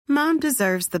Mom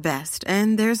deserves the best,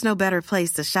 and there's no better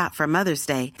place to shop for Mother's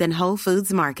Day than Whole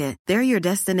Foods Market. They're your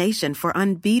destination for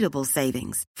unbeatable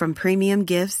savings, from premium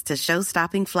gifts to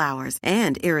show-stopping flowers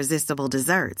and irresistible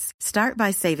desserts. Start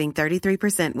by saving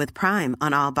 33% with Prime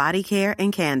on all body care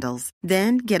and candles.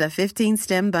 Then get a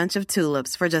 15-stem bunch of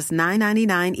tulips for just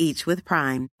 $9.99 each with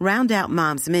Prime. Round out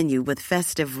Mom's menu with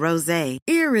festive rosé,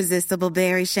 irresistible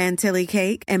berry chantilly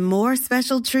cake, and more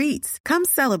special treats. Come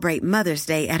celebrate Mother's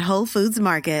Day at Whole Foods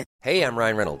Market. Hey, I'm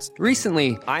Ryan Reynolds.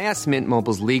 Recently, I asked Mint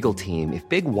Mobile's legal team if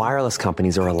big wireless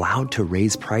companies are allowed to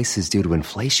raise prices due to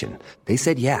inflation. They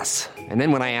said yes. And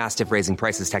then when I asked if raising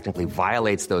prices technically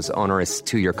violates those onerous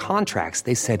two-year contracts,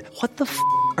 they said, "What the f***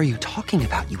 are you talking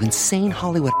about, you insane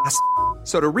Hollywood ass?"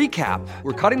 So to recap,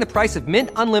 we're cutting the price of Mint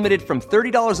Unlimited from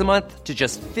 $30 a month to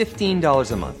just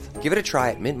 $15 a month. Give it a try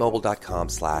at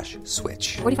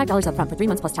mintmobile.com/switch. $45 up front for 3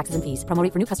 months plus taxes and fees. Promo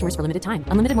rate for new customers for limited time.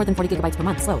 Unlimited more than 40 gigabytes per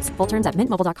month. Slows full terms at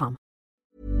mintmobile.com.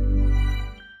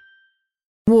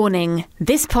 Warning,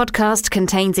 this podcast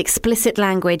contains explicit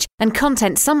language and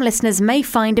content some listeners may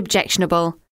find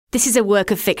objectionable. This is a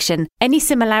work of fiction. Any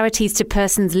similarities to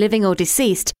persons living or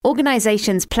deceased,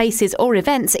 organisations, places or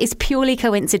events is purely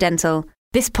coincidental.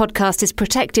 This podcast is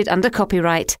protected under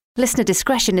copyright. Listener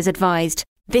discretion is advised.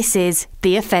 This is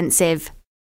The Offensive.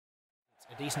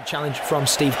 A decent challenge from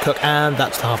Steve Cook, and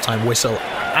that's the half-time whistle.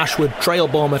 Ashwood trail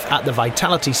Bournemouth at the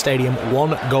Vitality Stadium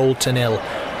 1-0.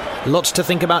 Lots to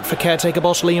think about for caretaker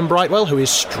boss Liam Brightwell, who is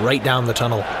straight down the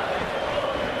tunnel.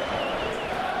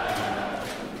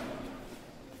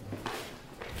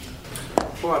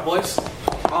 Alright boys,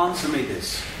 answer me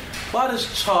this. Why does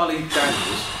Charlie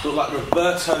Daniels look like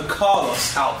Roberto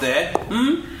Carlos out there?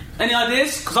 Any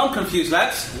ideas? Because I'm confused,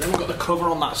 lads. We haven't got the cover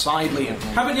on that side, Liam.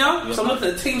 Haven't you? So I'm looking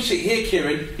at the team sheet here,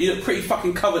 Kieran. You look pretty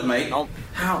fucking covered, mate. No.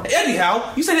 How? Eddie Howe?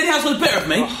 You said Eddie Howe's got better of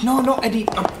me? No, not Eddie.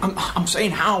 I'm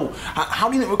saying how. How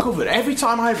do you think we're covered? Every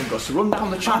time Ivan goes to run down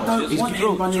the channels, I don't want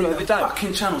him running the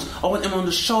fucking channels. I want him on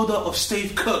the shoulder of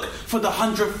Steve Cook for the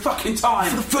 100th fucking time.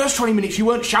 For the first 20 minutes, you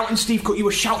weren't shouting Steve Cook, you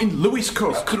were shouting Lewis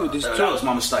Cook. That was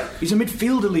my mistake. He's a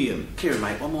midfielder, Liam. Kieran,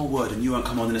 mate, one more word and you won't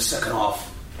come on in the second half.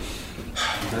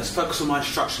 Let's focus on my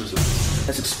instructions.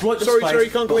 Let's exploit the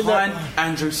space behind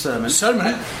Andrew's sermon.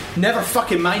 Sermon? Never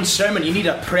fucking mind sermon. You need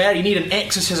a prayer, you need an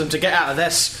exorcism to get out of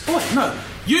this. Boy, no,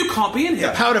 you can't be in here.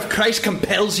 The power of Christ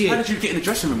compels you. How did you get in the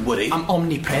dressing room, Woody? I'm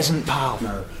omnipresent, pal.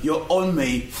 No, you're on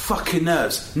me fucking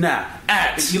nerves. Now,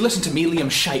 act. You listen to me,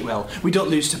 Liam Shitewell. We don't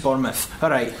lose to Bournemouth.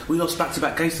 Alright. We lost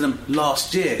back-to-back games to them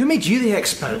last year. Who made you the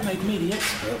expert? Who made me the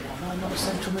expert? Why am I not a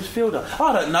central midfielder?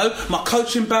 I don't know. My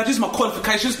coaching badges, my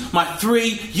qualifications, my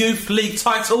 3 youth league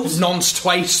titles. Nonce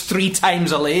twice, 3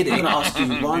 times a lady. I'm going to ask you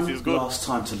one last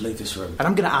time to leave this room. And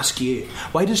I'm going to ask you,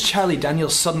 why does Charlie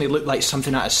Daniels suddenly look like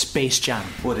something out of Space Jam?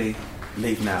 Woody,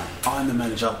 leave now. I'm the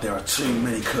manager. There are too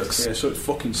many cooks. Yeah, so it's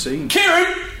fucking seen. Kieran!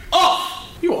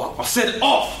 Off! You are? I said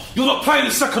off! You're not playing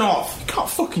the second half! You can't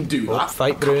fucking do that.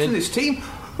 Fight, Captain this team.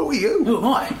 Who are you? Who am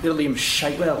I? You're Liam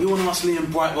Shitewell. You want to ask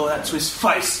Liam Brightwell that to his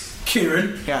face?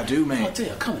 Kieran? Yeah, I do, mate. Oh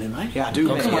dear, come on in, mate. Yeah, I do,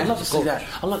 mate. Come on, I'd love to see that.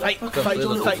 I'd love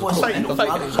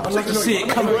to see it.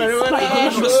 Come on.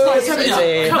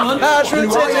 Come on.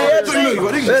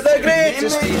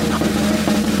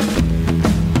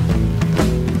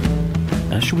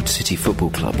 Ashwood City Football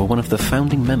Club were one of the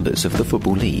founding members of the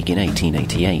Football League in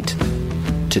 1888.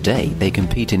 Today, they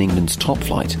compete in England's top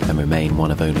flight and remain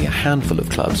one of only a handful of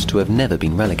clubs to have never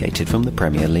been relegated from the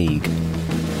Premier League.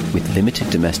 With limited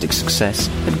domestic success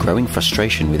and growing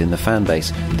frustration within the fan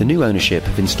base, the new ownership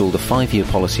have installed a 5-year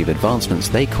policy of advancements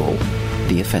they call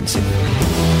The Offensive.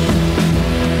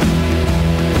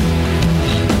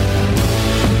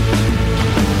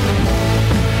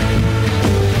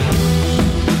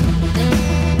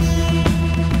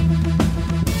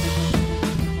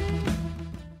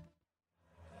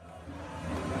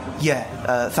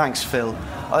 Thanks, Phil.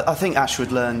 I think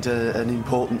Ashwood learned an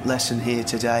important lesson here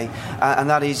today, and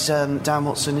that is Dan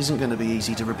Watson isn't going to be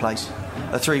easy to replace.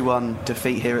 A 3-1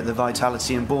 defeat here at the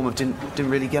Vitality, and Bournemouth didn't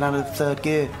really get out of third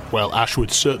gear. Well,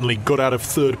 Ashwood certainly got out of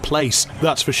third place,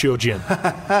 that's for sure, Jim.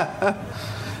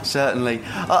 Certainly.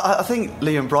 I think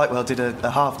Liam Brightwell did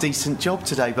a half-decent job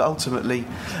today, but ultimately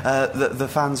the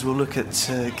fans will look at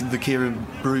the Kieran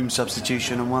Broome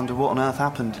substitution and wonder what on earth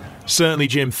happened. Certainly,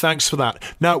 Jim, thanks for that.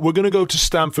 Now, we're going to go to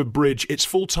Stamford Bridge. It's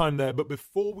full-time there, but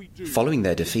before we do... Following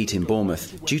their defeat in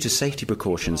Bournemouth, due to safety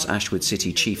precautions, Ashwood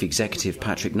City Chief Executive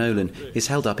Patrick Nolan is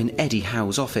held up in Eddie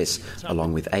Howe's office,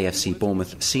 along with AFC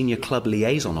Bournemouth Senior Club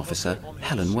Liaison Officer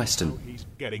Helen Weston.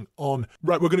 getting on.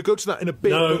 Right, we're going to go to that in a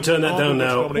bit. No, turn that down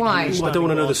now. Why? I don't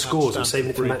want to know the scores. I'm saving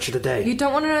it for Match of the Day. You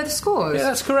don't want to know the scores? Yeah,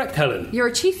 that's correct, Helen. You're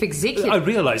a chief executive. I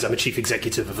realise I'm a chief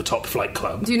executive of a top-flight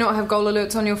club. Do you not have goal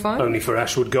alerts on your phone? Only for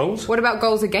Ashwood goals. What about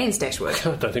goals against Ashwood?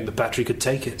 I don't think the battery could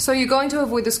take it. So you're going to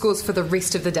avoid the scores for the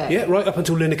rest of the day? Yeah, right up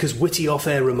until Lineker's witty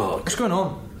off-air remark. What's going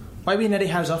on? Why are we in Eddie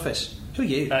Howe's office? Who are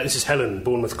you? This is Helen,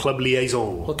 Bournemouth Club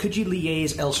Liaison. Well, could you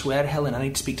liaise elsewhere, Helen? I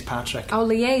need to speak to Patrick. I'll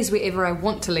liaise wherever I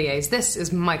want to liaise. This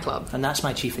is my club. And that's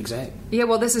my chief exec. Yeah,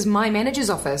 well, this is my manager's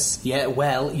office. Yeah,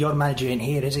 well, your manager ain't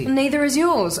here, is he? Neither is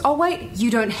yours. Oh, wait, you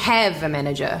don't have a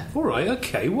manager. All right,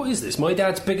 OK, what is this? My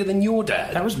dad's bigger than your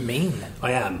dad. That was mean.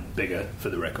 I am bigger, for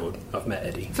the record. I've met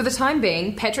Eddie. For the time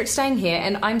being, Patrick's staying here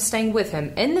and I'm staying with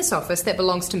him in this office that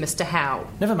belongs to Mr. Howe.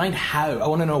 Never mind how. I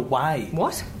want to know why.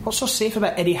 What? What's so safe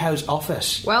about Eddie Howe's office?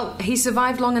 Well, he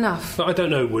survived long enough. I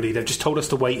don't know, Woody. They've just told us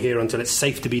to wait here until it's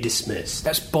safe to be dismissed.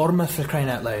 That's Bournemouth, for crying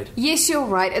out loud. Yes, you're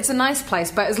right. It's a nice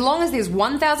place, but as long as there's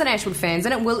 1,000 Ashwood fans,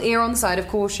 then it will err on the side of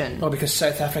caution. Oh, because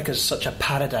South Africa's such a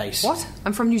paradise. What?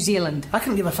 I'm from New Zealand. I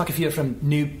couldn't give a fuck if you're from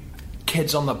New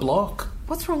Kids on the Block.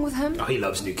 What's wrong with him? Oh, he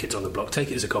loves New Kids on the Block.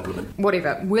 Take it as a compliment.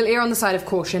 Whatever. We'll err on the side of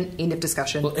caution. End of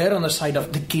discussion. We'll err on the side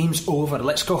of the game's over.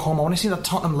 Let's go home. I want to see the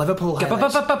Tottenham-Liverpool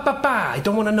highlights. I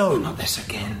don't want to know. Not this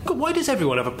again. God, why does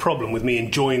everyone have a problem with me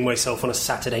enjoying myself on a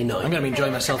Saturday night? I'm going to be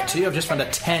enjoying myself too. I've just found a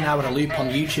 10-hour loop on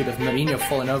YouTube of Mourinho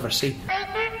falling over. See?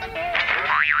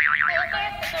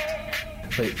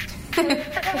 Wait.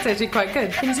 That's actually quite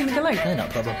good. Can you see me the link? Yeah, no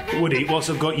problem. Woody, whilst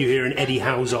I've got you here in Eddie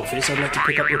Howe's office, I'd like to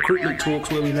pick up recruitment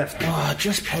talks where we left them. Oh,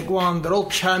 just pick one. They're all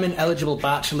charming, eligible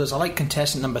bachelors. I like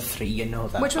contestant number 3, you know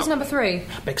that. Which was number 3?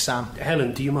 Big Sam.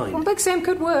 Helen, do you mind? Well, Big Sam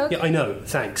could work. Yeah, I know,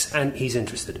 thanks. And he's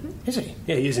interested. Is he?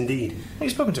 Yeah, he is indeed. Have you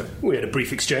spoken to him? We had a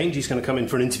brief exchange. He's going to come in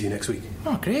for an interview next week.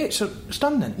 Oh, great. So, it's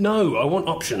done then? No, I want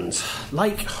options.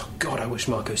 Like? Oh, God, I wish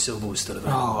Marco Silva was still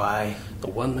available. Oh, aye. The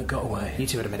one that got away. You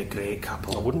two would have made a great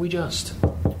couple. Oh, wouldn't we just?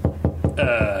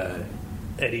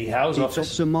 Eddie Howe's It's office.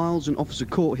 Officer Miles and Officer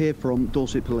Court here from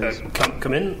Dorset Police.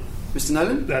 Come in. Mr.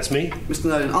 Nolan? That's me. Mr.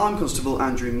 Nolan, I'm Constable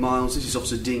Andrew Miles. This is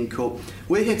Officer Dean Court.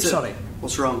 We're here to... Sorry.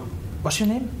 What's wrong? What's your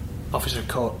name? Officer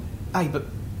Court. Aye, but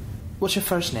what's your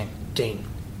first name? Dean.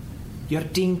 You're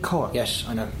Dean Court? Yes,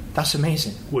 I know. That's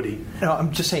amazing. Woody. No,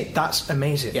 I'm just saying, that's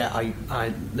amazing. Yeah,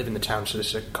 I live in the town, so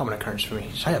this is a common occurrence for me.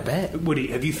 So I bet. Woody,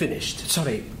 have you finished?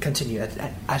 Sorry, continue.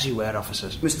 As you were,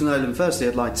 officers. Mr. Nolan, firstly,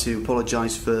 I'd like to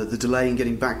apologise for the delay in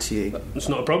getting back to you. It's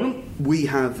not a problem. We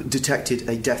have detected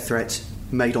a death threat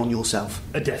made on yourself.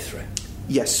 A death threat?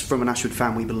 Yes, from an Ashwood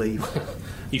fan, we believe.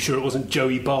 You sure it wasn't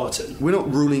Joey Barton? We're not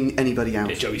ruling anybody out.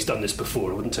 Yeah, Joey's done this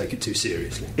before. I wouldn't take it too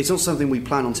seriously. It's not something we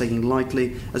plan on taking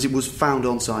lightly, as it was found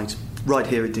on site, right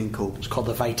here at Dean Court. It's called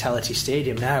the Vitality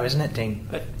Stadium now, isn't it, Dean?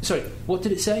 Sorry, what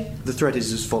did it say? The threat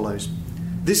is as follows.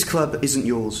 This club isn't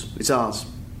yours, it's ours.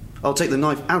 I'll take the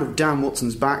knife out of Dan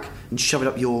Watson's back and shove it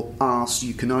up your arse,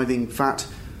 you conniving, fat,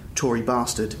 Tory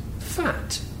bastard.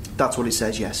 Fat? That's what it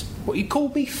says, yes. What, you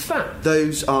called me fat?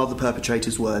 Those are the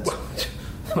perpetrator's words. Well,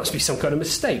 there must be some kind of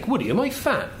mistake. Woody, am I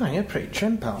fat? Oh, you're pretty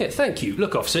trim, pal. Yeah, thank you.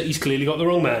 Look, officer, he's clearly got the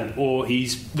wrong man, or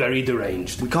he's very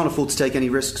deranged. We can't afford to take any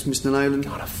risks, Mr. Nolan.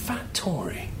 God, a fat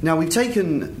Tory. Now, we've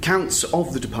taken counts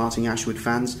of the departing Ashwood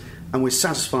fans, and we're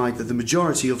satisfied that the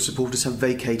majority of supporters have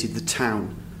vacated the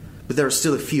town. But there are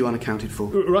still a few unaccounted for.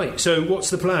 Right, so what's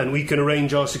the plan? We can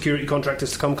arrange our security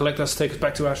contractors to come collect us, take us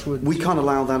back to Ashwood? We can't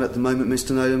allow that at the moment,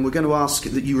 Mr. Nolan. We're going to ask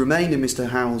that you remain in Mr.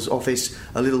 Howe's office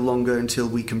a little longer until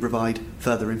we can provide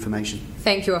further information.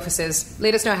 Thank you, officers.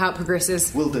 Let us know how it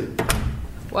progresses. Will do.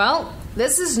 Well,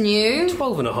 this is new.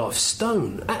 12.5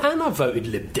 stone. And I voted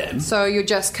Lib Dem. So you're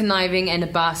just conniving and a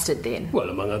bastard then? Well,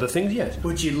 among other things, yes.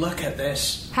 Would you look at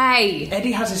this? Hey!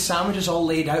 Eddie has his sandwiches all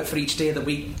laid out for each day of the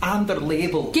week, and they're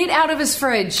labelled. Get out of his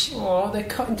fridge! Oh, they're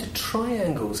cut into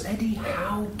triangles. Eddie,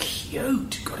 how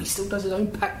cute. God, he still does his own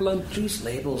packed lunch. Juice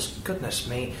labels, goodness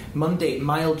me. Monday,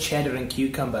 mild cheddar and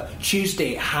cucumber.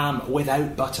 Tuesday, ham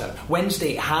without butter.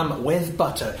 Wednesday, ham with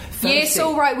butter. Thursday... Yes,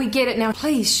 alright, we get it now.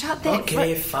 Please, shut that...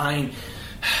 Okay, fine.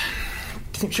 Do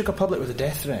you think we should go public with a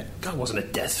death threat? That wasn't a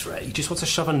death threat. He just wants to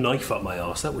shove a knife up my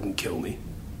arse. That wouldn't kill me.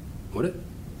 Would it?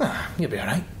 You'll be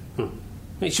alright.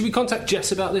 Hey, should we contact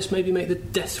Jess about this? Maybe make the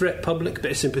death threat public?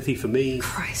 Bit of sympathy for me.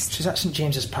 Christ. She's at St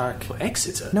James's Park. What,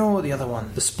 Exeter? No, the other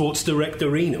one. The Sports Direct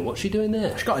Arena. What's she doing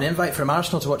there? She got an invite from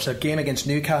Arsenal to watch their game against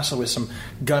Newcastle with some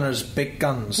Gunners' big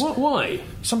guns. What? Why?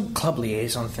 Some club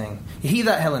liaison thing. You hear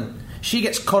that, Helen? She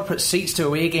gets corporate seats to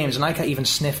away games and I can't even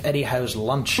sniff Eddie Howe's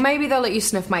lunch. Maybe they'll let you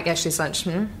sniff Mike Ashley's lunch,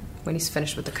 when he's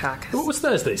finished with the carcass. What was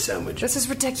Thursday's sandwich? This is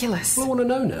ridiculous. Well, I want to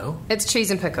know now. It's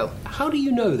cheese and pickle. How do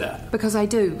you know that? Because I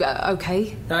do.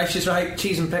 Okay. No, she's right.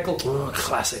 Cheese and pickle. Oh,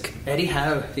 classic. Eddie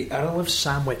Howe, the Earl of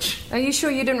Sandwich. Are you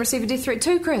sure you didn't receive a death threat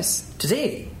too, Chris?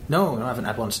 Today? No, I haven't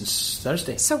had one since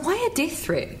Thursday. So why a death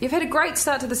threat? You've had a great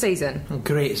start to the season.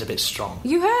 Great is a bit strong.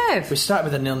 You have. We started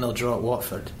with a 0-0 draw at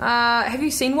Watford. Have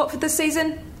you seen Watford this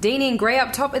season? Deeney and Gray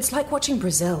up top, it's like watching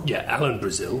Brazil. Yeah, Alan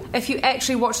Brazil. If you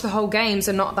actually watch the whole games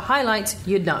and not the highlights,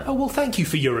 you'd know. Oh, well, thank you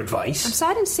for your advice. I'm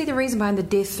starting to see the reason behind the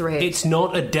death threat. It's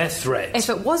not a death threat.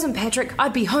 If it wasn't Patrick,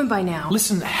 I'd be home by now.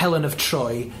 Listen, Helen of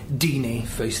Troy, Deeney.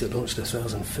 Face that launched a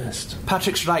thousand fists.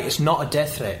 Patrick's right, it's not a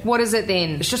death threat. What is it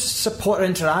then? It's just supporter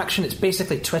interaction. It's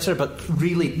basically Twitter, but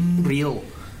really real.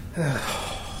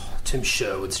 Tim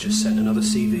Sherwood's just sent another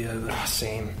CV over.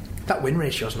 Same. That win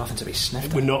ratio's nothing to be sniffed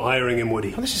at. We're not hiring him,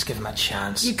 Woody. Let's just give him a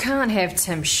chance. You can't have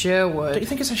Tim Sherwood. Don't you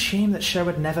think it's a shame that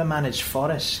Sherwood never managed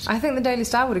Forest? I think the Daily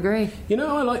Star would agree. You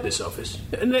know, I like this office.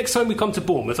 And next time we come to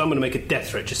Bournemouth, I'm going to make a death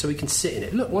threat just so we can sit in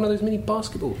it. Look, one of those mini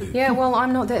basketball hoops. Yeah, well,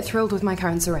 I'm not that thrilled with my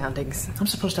current surroundings. I'm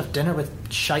supposed to have dinner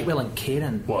with Shitewell and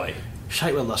Kieran. Why?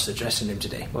 Shitewell lost the dressing room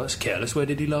today. Well, that's careless. Where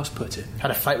did he last put it?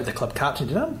 Had a fight with the club captain.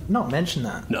 Did I not mention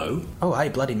that? No. Oh, aye,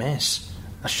 bloody mess.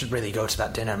 I should really go to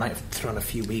that dinner. I might have thrown a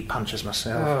few wee punches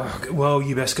myself. Oh, well,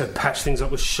 you best go patch things up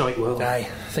with Shitewell. Aye,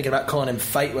 thinking about calling him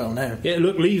Fightwell now. Yeah,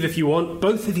 look, leave if you want.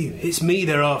 Both of you. It's me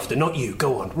they're after, not you.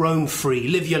 Go on, roam free,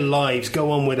 live your lives, go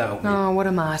on without me. Oh, what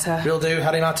a martyr. Will do,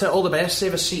 Harry Matter. All the best.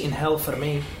 Save a seat in hell for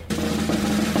me.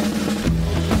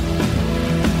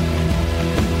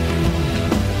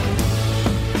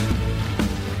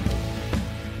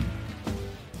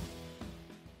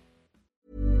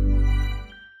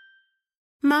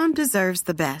 Mom deserves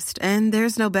the best, and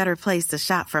there's no better place to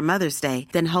shop for Mother's Day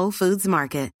than Whole Foods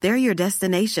Market. They're your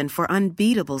destination for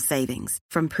unbeatable savings,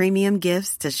 from premium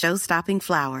gifts to show-stopping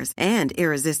flowers and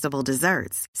irresistible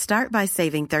desserts. Start by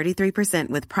saving 33%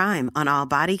 with Prime on all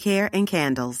body care and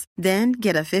candles. Then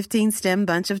get a 15-stem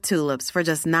bunch of tulips for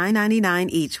just $9.99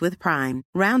 each with Prime.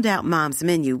 Round out Mom's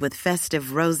menu with festive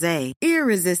rosé,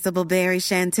 irresistible berry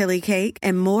chantilly cake,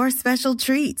 and more special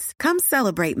treats. Come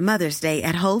celebrate Mother's Day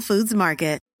at Whole Foods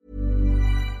Market.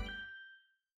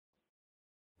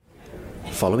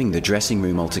 Following the dressing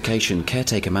room altercation,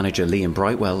 caretaker manager Liam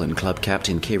Brightwell and club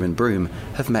captain Kieran Broom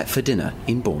have met for dinner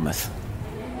in Bournemouth.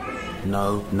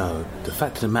 No. The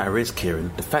fact of the matter is,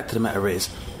 Kieran,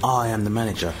 I am the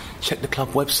manager. Check the club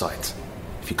website.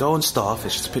 If you go on staff,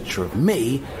 it's just a picture of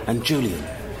me and Julian.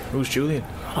 Who's Julian?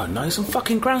 I don't know, some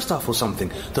fucking ground staff or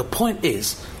something. The point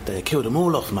is, they killed them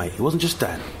all off, mate. It wasn't just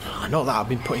Dan. I know that. I've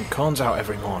been putting cons out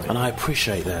every morning. And I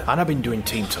appreciate that. And I've been doing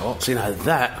team talks. So,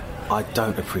 that I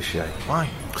don't appreciate. Why?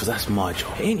 Because that's my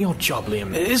job. It ain't your job,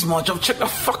 Liam. It is my job. Check the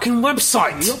fucking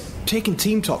website. You're taking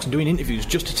team talks and doing interviews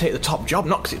just to take the top job,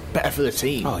 not because it's better for the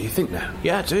team. Oh, you think that?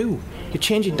 Yeah, I do. You're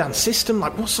changing Dan's system.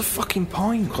 Like, what's the fucking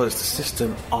point? Because it's the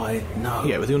system I know.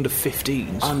 Yeah, with the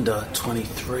under-15s. Under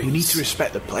 23s. You need to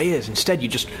respect the players. Instead, you're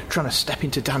just trying to step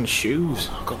into Dan's shoes.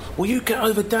 Oh, God. Will you get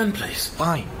over Dan, please?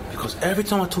 Why? Because every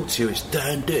time I talk to you, it's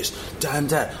Dan this, Dan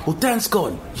that. Well, Dan's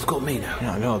gone. You've got me now.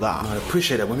 Yeah, I know that. And I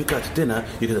appreciate that. When we go to dinner,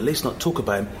 you can at least not talk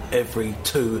about him every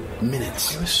 2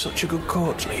 minutes. You're such a good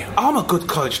coach, Liam. I'm a good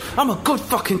coach. I'm a good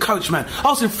fucking coach, man. I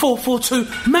was in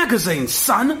 442 magazine,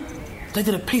 son. They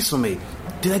did a piece on me.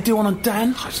 Did they do one on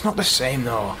Dan? It's not the same,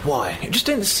 though. Why? It just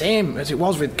ain't the same as it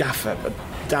was with Gaffer, but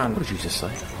Dan... What did you just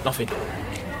say? Nothing.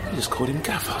 You just called him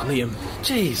Gaffer. Liam.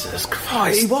 Jesus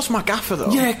Christ. He was my Gaffer,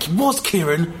 though. Yeah, he was,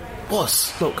 Kieran.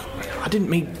 Was. Look, I didn't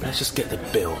mean... Let's just get the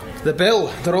bill. The bill?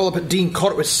 They're all up at Dean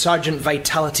Court Sergeant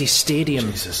Vitality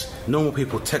Stadium. Jesus. Normal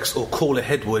people text or call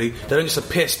ahead, Woody. They don't just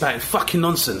appear spouting fucking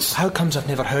nonsense. How comes I've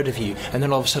never heard of you, and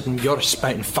then all of a sudden you're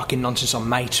spouting fucking nonsense on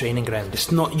my training ground? It's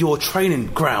not your training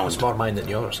ground. It's more mine than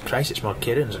yours. Christ, it's more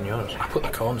Kieran's than yours. I put the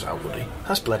cons out, Woody.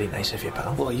 That's bloody nice of you,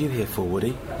 pal. What are you here for,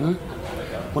 Woody?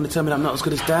 Want to tell me that I'm not as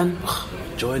good as Dan?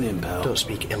 Join in, pal. Don't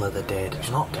speak ill of the dead.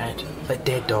 He's not dead. Let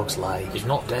dead dogs lie. He's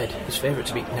not dead. His favourite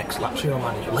to be next Lazio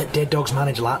manager. Let dead dogs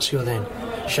manage Lazio then.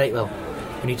 Shitewell,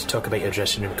 we need to talk about your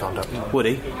dressing room conduct.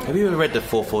 Woody, have you ever read the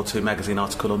 442 magazine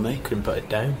article on me? Couldn't put it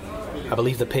down. I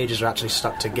believe the pages are actually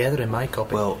stuck together in my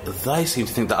copy. Well, they seem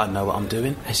to think that I know what I'm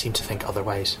doing. I seem to think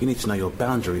otherwise. You need to know your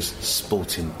boundaries,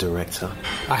 sporting director.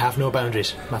 I have no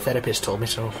boundaries. My therapist told me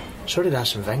so. So did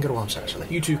Arsene Wenger once, actually.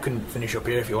 You two can finish up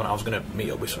here if you want. I was going to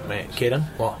meet up with some mates. Kieran?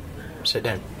 What? Sit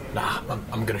down. Nah,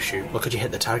 I'm going to shoot. Look, could you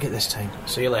hit the target this time?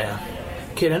 See you later.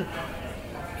 Kieran,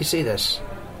 you see this?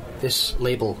 This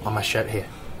label on my shirt here?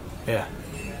 Yeah.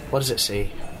 What does it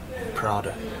say?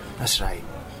 Prada. That's right.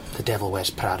 The devil wears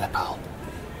Prada, pal.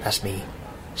 That's me.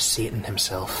 Satan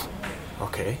himself.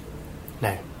 Okay.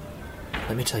 Now,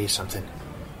 let me tell you something.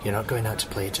 You're not going out to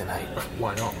play tonight.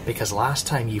 Why not? Because last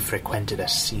time you frequented a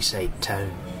seaside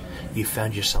town, you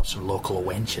found yourself some local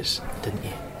wenches, didn't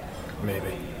you?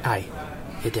 Maybe. Aye,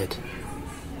 you did.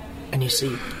 And you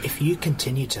see, if you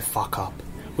continue to fuck up,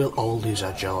 we'll all lose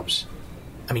our jobs.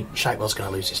 I mean, Shitewell's going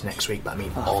to lose his next week, but I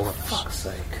mean all of us. For fuck's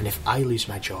sake. And if I lose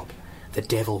my job, the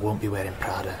devil won't be wearing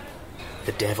Prada.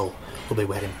 The devil will be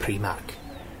wearing Primark.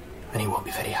 And he won't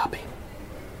be very happy.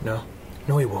 No?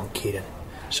 No, he won't, Kieran.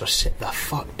 So sit the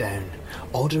fuck down,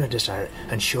 order a dessert,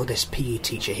 and show this PE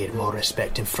teacher here more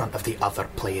respect in front of the other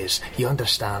players. You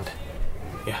understand?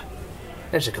 Yeah.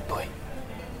 There's a good boy.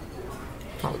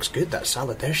 That looks good, that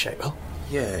salad there, Shitewell.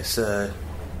 Yeah,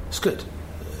 it's good.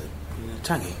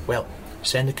 Tangy. Well,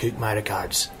 send the cook my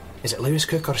regards. Is it Lewis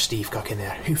Cook or Steve Cook in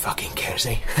there? Who fucking cares,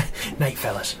 eh? Night,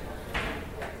 fellas.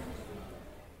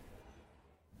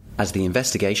 As the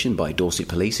investigation by Dorset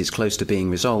Police is close to being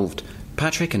resolved,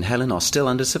 Patrick and Helen are still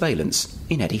under surveillance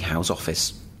in Eddie Howe's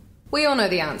office. We all know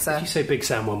the answer. If you say Big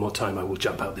Sam one more time, I will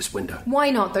jump out this window. Why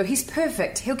not, though? He's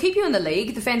perfect. He'll keep you in the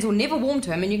league, the fans will never warm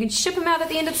to him, and you can ship him out at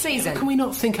the end of the season. Can we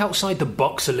not think outside the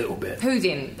box a little bit? Who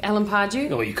then? Alan Pardew?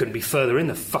 Oh, you couldn't be further in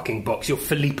the fucking box. You're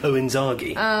Filippo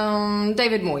Inzaghi.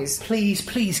 David Moyes.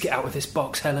 Please get out of this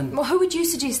box, Helen. Well, who would you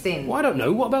suggest then? Well, I don't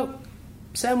know. What about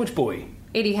Sandwich Boy?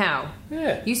 Eddie Howe.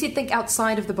 Yeah. You said think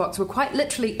outside of the box. We're quite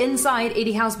literally inside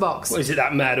Eddie Howe's box. Well, is it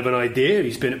that mad of an idea?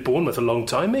 He's been at Bournemouth a long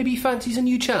time. Maybe he fancies a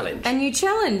new challenge. A new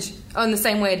challenge? Oh, in the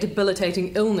same way a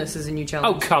debilitating illness is a new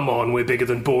challenge. Oh, come on. We're bigger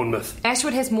than Bournemouth.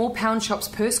 Ashwood has more pound shops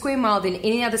per square mile than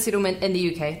any other settlement in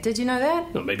the UK. Did you know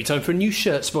that? Well, maybe time for a new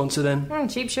shirt sponsor then.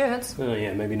 Cheap shirts. Oh,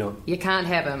 yeah, maybe not. You can't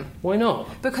have him. Why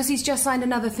not? Because he's just signed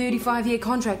another 35-year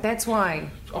contract, that's why.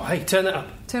 Oh, hey, turn that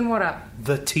up. Turn what up?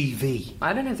 The TV.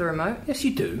 I don't have the remote. Yes,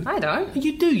 you do. I don't.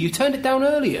 You do. You turned it down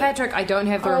earlier. Patrick, I don't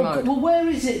have the remote. Well, where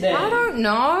is it then? I don't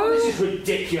know. Oh, this is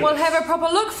ridiculous. Well, have a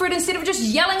proper look for it instead of just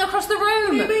yelling across the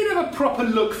room. What do you mean have a proper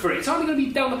look for it? It's only going to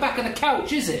be down the back of the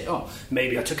couch, is it? Oh,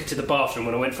 maybe I took it to the bathroom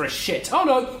when I went for a shit. Oh,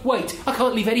 no, wait. I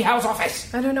can't leave Eddie Howe's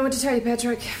office. I don't know what to tell you,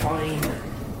 Patrick. Fine.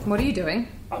 What are you doing?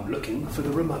 I'm looking for the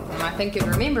remote. I think you'd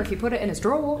remember if you put it in his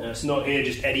drawer. It's not here,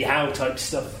 just Eddie Howe type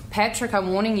stuff. Patrick,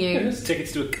 I'm warning you. There's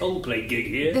tickets to a Coldplay gig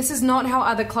here. This is not how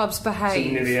other clubs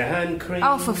behave. Nivea hand cream.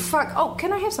 Oh, for fuck. Oh,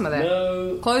 can I have some of that?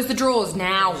 No. Close the drawers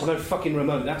now. There's no fucking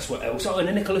remote, that's what else. Oh, and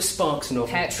a Nicholas Sparks novel.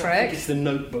 Patrick. I think it's The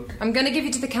Notebook. I'm going to give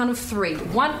you to the count of 3.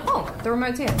 1. Oh, the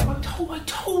remote's here. I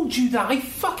told you that. I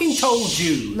fucking told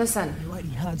you. Listen. Right,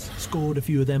 he has scored a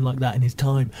few of them like that in his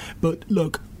time. But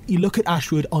look, you look at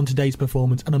Ashwood on today's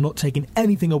performance, and I'm not taking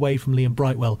anything away from Liam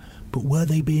Brightwell, but were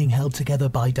they being held together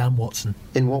by Dan Watson?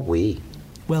 In what way?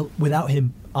 Well, without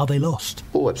him, are they lost?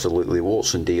 Oh, absolutely.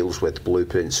 Watson deals with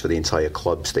blueprints for the entire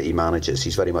clubs that he manages.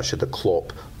 He's very much of the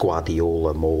Klopp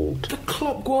Guardiola mould. The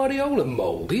Klopp Guardiola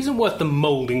mould? He isn't worth the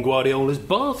mould in Guardiola's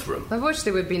bathroom. I wish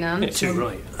there would be none. Yeah, too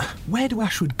right. Where do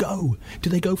Ashwood go? Do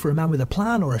they go for a man with a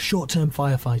plan or a short-term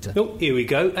firefighter? Oh, here we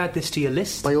go. Add this to your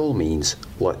list. By all means,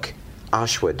 look,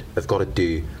 Ashwood have got to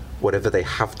do whatever they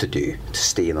have to do to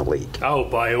stay in the league. Oh,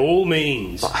 by all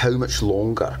means. But how much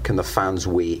longer can the fans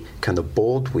wait, can the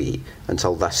board wait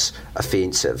until this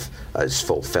offensive is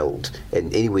fulfilled in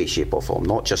any way, shape or form?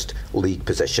 Not just league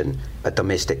position, a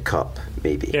domestic cup,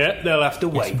 maybe. Yeah, they'll have to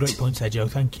Yes, wait. some great points there, Joe,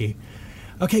 thank you.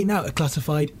 OK, now a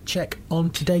classified check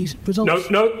on today's results.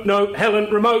 No,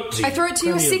 Helen, remote. I threw it to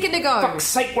you a second ago. Fuck's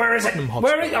sake, where is it?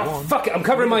 Where is it? Oh, fuck it, I'm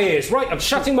covering my ears. Right, I'm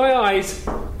shutting my eyes.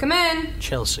 Come in.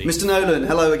 Chelsea. Mr. Nolan,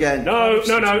 hello again. No.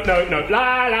 La la la la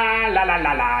la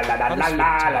la la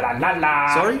la la la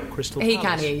la. Sorry? He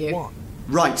can't hear you.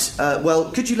 Right, well,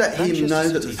 could you let him know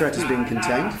that the threat has been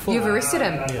contained? You've arrested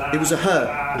him. It was a her,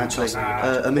 actually,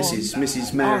 a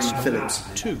Mrs. Mary Phillips.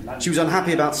 She was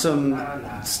unhappy about some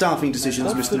staffing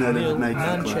decisions Mr. Nolan had made.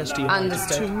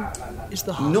 Understood.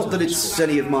 Not that it's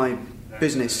any of my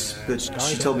business, but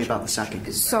she told me about the sacking.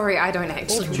 Sorry, I don't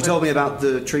actually. She told me about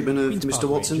the treatment of Mr.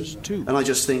 Watson, and I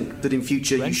just think that in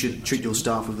future you should treat your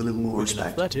staff with a little more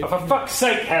respect. Oh, for fuck's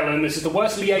sake, Helen, this is the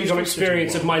worst liaison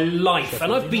experience of my life,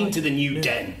 and I've been to the new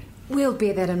den. We'll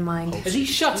bear that in mind. Has he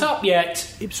shut up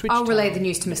yet? I'll relay the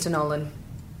news to Mr. Nolan.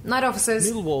 Night, officers.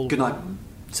 Good night.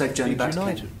 Safe journey back to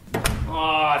Kent. Oh,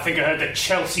 I think I heard the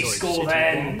Chelsea score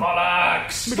then.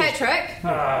 Bollocks!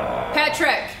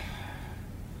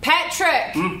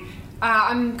 Patrick!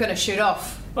 I'm going to shoot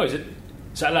off. Oh, is it?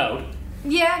 Is that loud?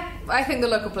 Yeah, I think the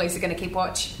local police are going to keep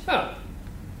watch. Oh.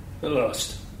 At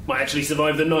last. Might actually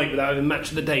survive the night without having match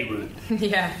of the day ruined.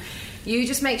 Yeah. You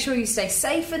just make sure you stay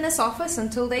safe in this office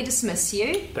until they dismiss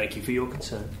you. Thank you for your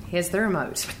concern. Here's the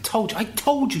remote. I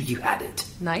told you you had it.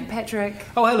 Night, Patrick.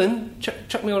 Oh, Helen,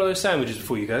 chuck me one of those sandwiches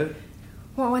before you go.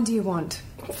 What one do you want?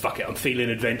 Oh, fuck it, I'm feeling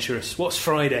adventurous. What's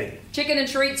Friday? Chicken and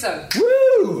chorizo.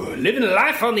 Woo! Living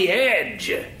life on the edge.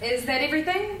 Is that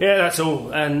everything? Yeah, that's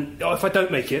all. And if I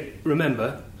don't make it,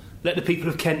 remember, let the people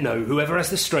of Kent know whoever has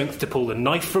the strength to pull the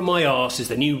knife from my arse is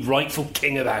the new rightful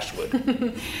king of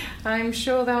Ashwood. I'm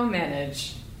sure they'll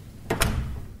manage.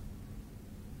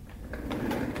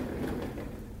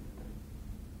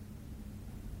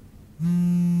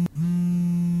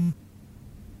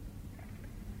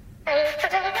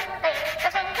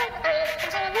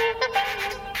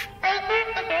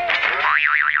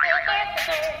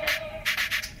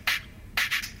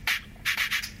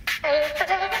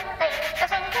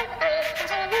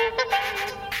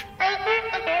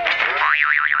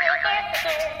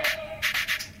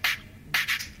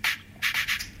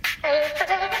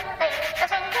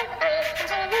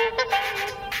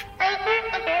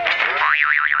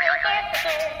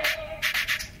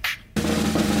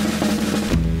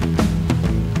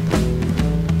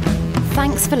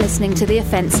 Thanks for listening to The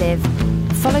Offensive.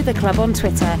 Follow the club on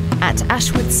Twitter at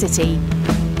Ashwood City.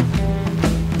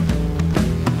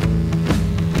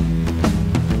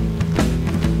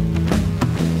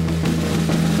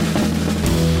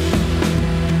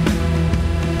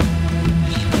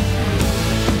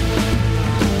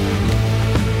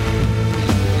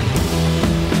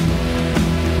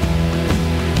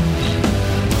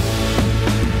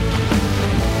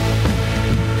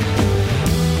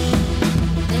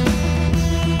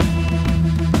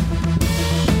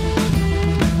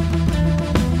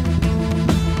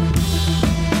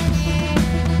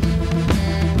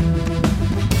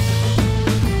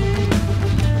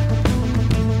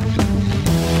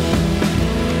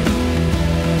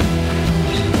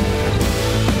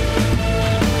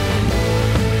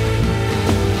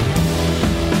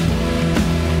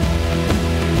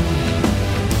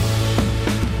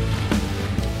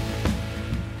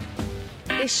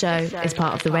 This show is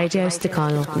part of the Radio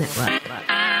Staccato Network.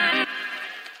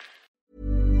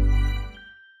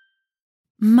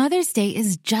 Mother's Day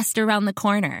is just around the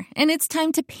corner, and it's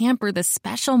time to pamper the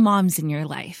special moms in your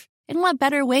life. And what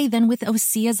better way than with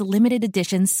Osea's limited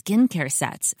edition skincare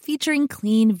sets, featuring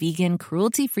clean, vegan,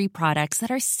 cruelty-free products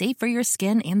that are safe for your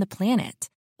skin and the planet.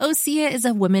 Osea is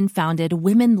a women-founded,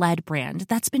 women-led brand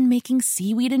that's been making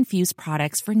seaweed-infused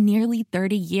products for nearly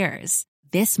 30 years.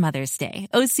 This Mother's Day,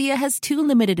 Osea has 2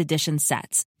 limited edition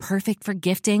sets, perfect for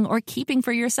gifting or keeping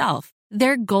for yourself.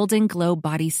 Their Golden Glow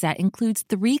body set includes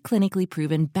 3 clinically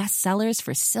proven bestsellers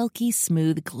for silky,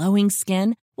 smooth, glowing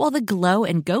skin, while the Glow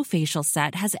and Go facial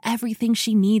set has everything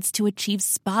she needs to achieve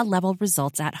spa-level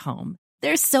results at home.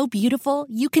 They're so beautiful,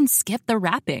 you can skip the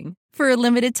wrapping. For a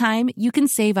limited time, you can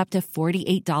save up to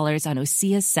 $48 on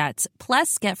Osea's sets,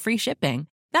 plus get free shipping.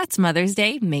 That's Mother's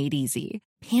Day made easy.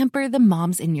 Pamper the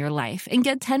moms in your life and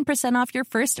get 10% off your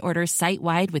first order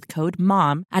site-wide with code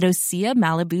MOM at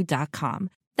OseaMalibu.com.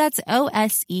 That's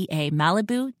OSEA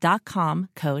Malibu.com,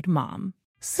 code MOM.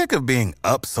 Sick of being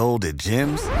upsold at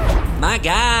gyms? My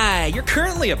guy, you're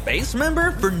currently a base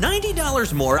member? For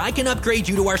 $90 more, I can upgrade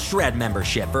you to our Shred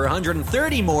membership. For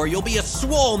 $130 more, you'll be a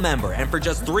Swole member. And for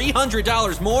just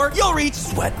 $300 more, you'll reach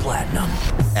Sweat Platinum.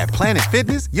 At Planet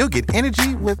Fitness, you'll get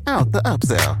energy without the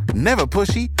upsell. Never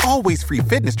pushy, always free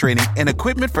fitness training and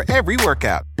equipment for every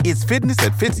workout. It's fitness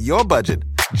that fits your budget.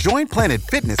 Join Planet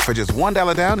Fitness for just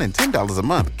 $1 down and $10 a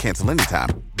month. Cancel anytime.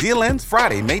 Deal ends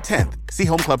Friday, May 10th. See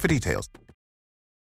Home Club for details.